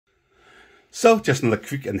So just another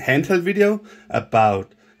quick and handheld video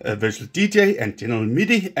about virtual DJ and general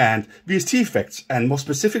MIDI and VST effects, and more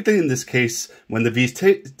specifically in this case when the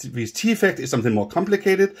VST effect is something more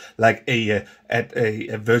complicated, like a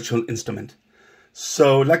virtual instrument.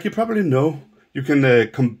 So like you probably know, you can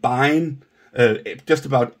combine just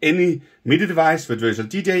about any MIDI device with virtual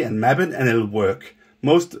DJ and map it and it'll work.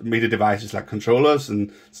 Most MIDI devices like controllers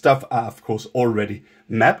and stuff are of course already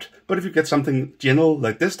mapped, but if you get something general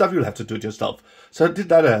like this stuff, you'll have to do it yourself. So I did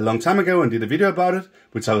that a long time ago and did a video about it,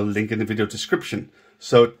 which I will link in the video description.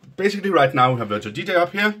 So basically right now we have virtual DJ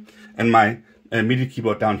up here, and my MIDI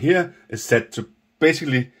keyboard down here is set to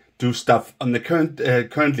basically do stuff on the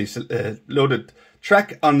currently loaded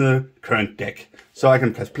track on the current deck. So I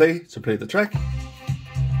can press play to play the track.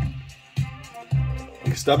 I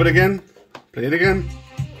can stop it again. Play it again,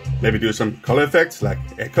 maybe do some color effects like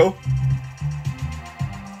echo,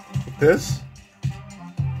 like this,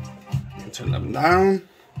 and turn them down,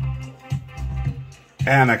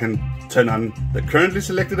 and I can turn on the currently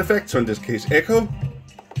selected effect, so in this case echo,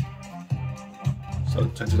 so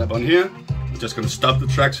turn it up on here. I'm just going to stop the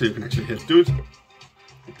track so you can actually hear it do it,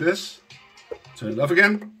 like this, turn it off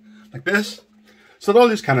again, like this. So all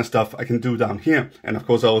this kind of stuff I can do down here, and of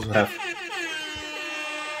course I also have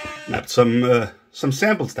mapped some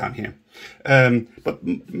samples down here. But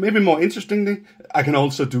maybe more interestingly, I can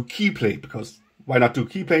also do key play, because why not do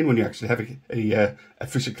key playing when you actually have a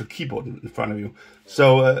physical keyboard in front of you?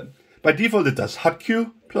 So by default it does hot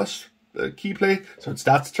cue plus key play, so it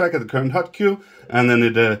starts the track at the current hot cue, and then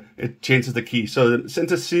it changes the key. So the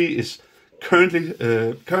center C is currently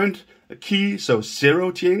current key, so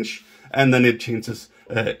 0 change, and then it changes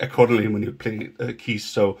accordingly when you play keys.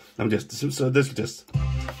 So this will just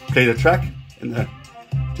play the track in the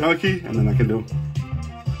general key, and then I can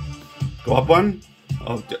go up one,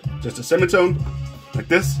 or just a semitone, like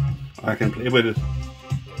this, or I can play with it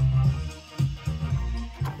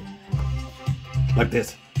like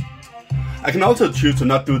this. I can also choose to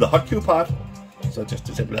not do the hot cue part, so just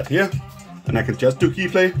disable that here, and I can just do key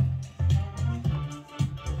play.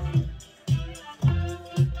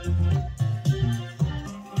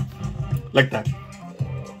 Like that.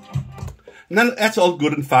 And then that's all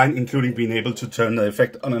good and fine, including being able to turn the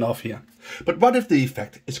effect on and off here. But what if the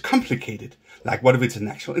effect is complicated? Like what if it's an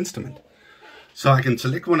actual instrument? So I can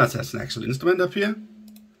select one that has an actual instrument up here.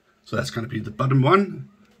 So that's going to be the bottom one,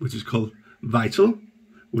 which is called Vital,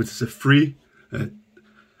 which is a free virtual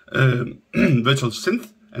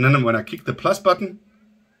synth. And then when I click the plus button,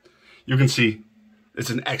 you can see it's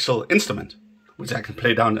an actual instrument, which I can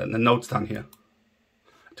play down in the notes down here.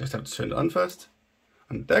 Just have to turn it on first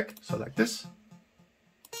on the deck, so like this.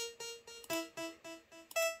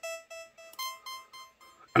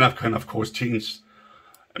 And I can of course change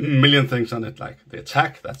a million things on it, like the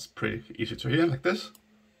attack, that's pretty easy to hear, like this.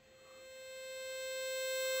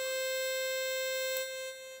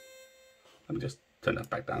 Let me just turn that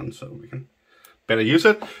back down so we can better use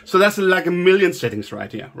it. So that's like a million settings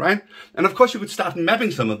right here, right? And of course you could start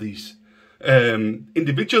mapping some of these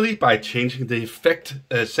individually by changing the effect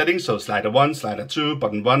settings, so slider 1, slider 2,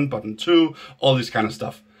 button 1, button 2, all this kind of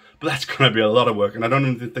stuff. But that's gonna be a lot of work, and I don't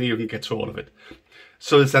even think you can get to all of it.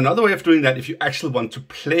 So there's another way of doing that if you actually want to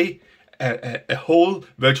play a whole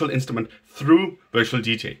virtual instrument through virtual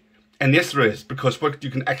DJ. And yes, there is, because what you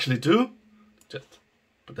can actually do, just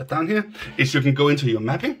put that down here, is you can go into your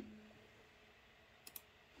mapping.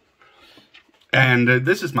 And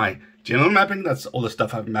this is my general mapping. That's all the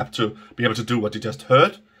stuff I've mapped to be able to do what you just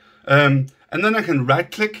heard. And then I can right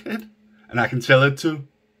click it and I can tell it to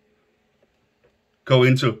go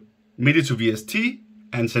into MIDI to VST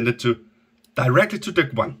and send it directly to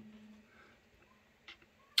deck 1.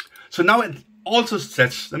 So now it also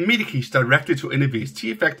sets the MIDI keys directly to any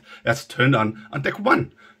VST effect that's turned on deck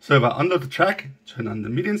 1. So if I unload the track, turn on the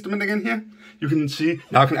MIDI instrument again here, you can see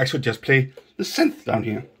now I can actually just play the synth down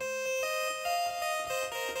here.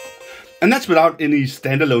 And that's without any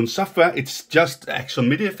standalone software. It's just the actual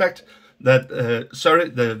MIDI effect that, the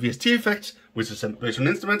VST effect, which is a virtual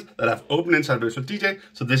instrument that I've opened inside Virtual DJ.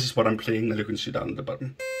 So this is what I'm playing that you can see down at the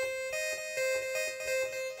bottom.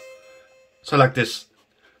 So like this.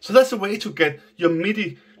 So that's a way to get your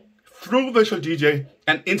MIDI through Virtual DJ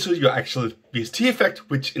and into your actual VST effect,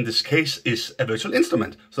 which in this case is a virtual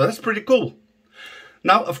instrument. So that's pretty cool.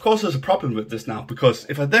 Now, of course, there's a problem with this now, because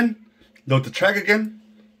if I then load the track again,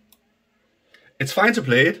 it's fine to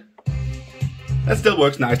play it. That still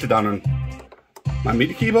works nicely down on my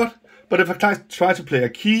MIDI keyboard. But if I try to play a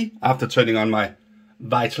key after turning on my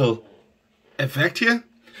Vital effect here,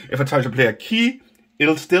 if I try to play a key,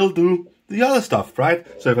 it'll still do the other stuff, right?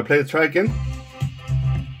 So if I play the track again,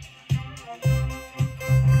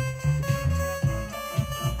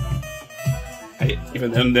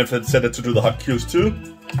 And if I set it to do the hot cues too,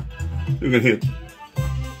 you can hear it.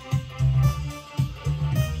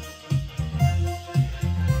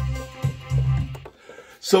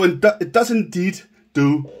 So it does indeed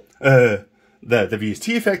do the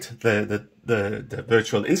VST effect, the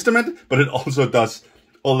virtual instrument, but it also does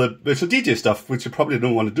all the virtual DJ stuff, which you probably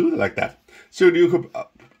don't want to do like that. So you could,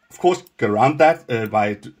 of course, get around that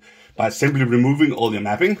by simply removing all your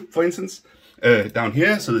mapping, for instance, down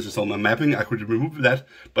here. So this is all my mapping. I could remove that,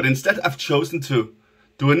 but instead I've chosen to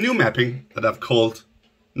do a new mapping that I've called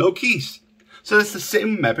no keys. So it's the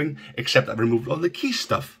same mapping, except I've removed all the key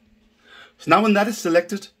stuff. So now when that is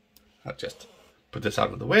selected, I'll just put this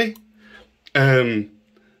out of the way. Then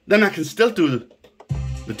I can still do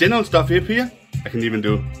the general stuff up here. I can even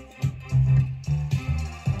do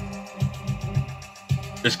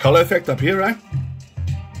this color effect up here, right?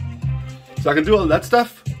 So I can do all that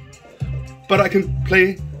stuff, but I can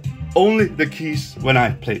play only the keys when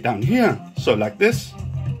I play down here. So like this.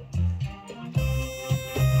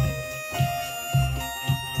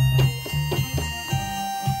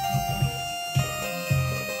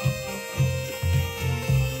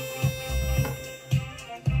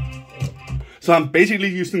 So I'm basically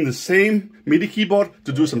using the same MIDI keyboard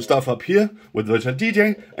to do some stuff up here with Virtual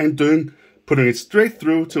DJ and putting it straight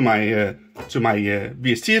through to my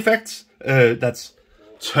VST effects that's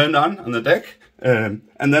turned on the deck, and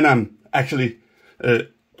then I'm actually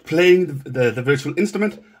playing the virtual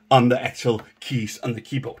instrument on the actual keys on the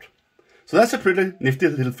keyboard. So that's a pretty nifty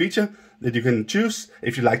little feature that you can choose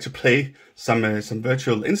if you like to play some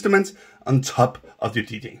virtual instruments on top of your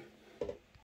DJing.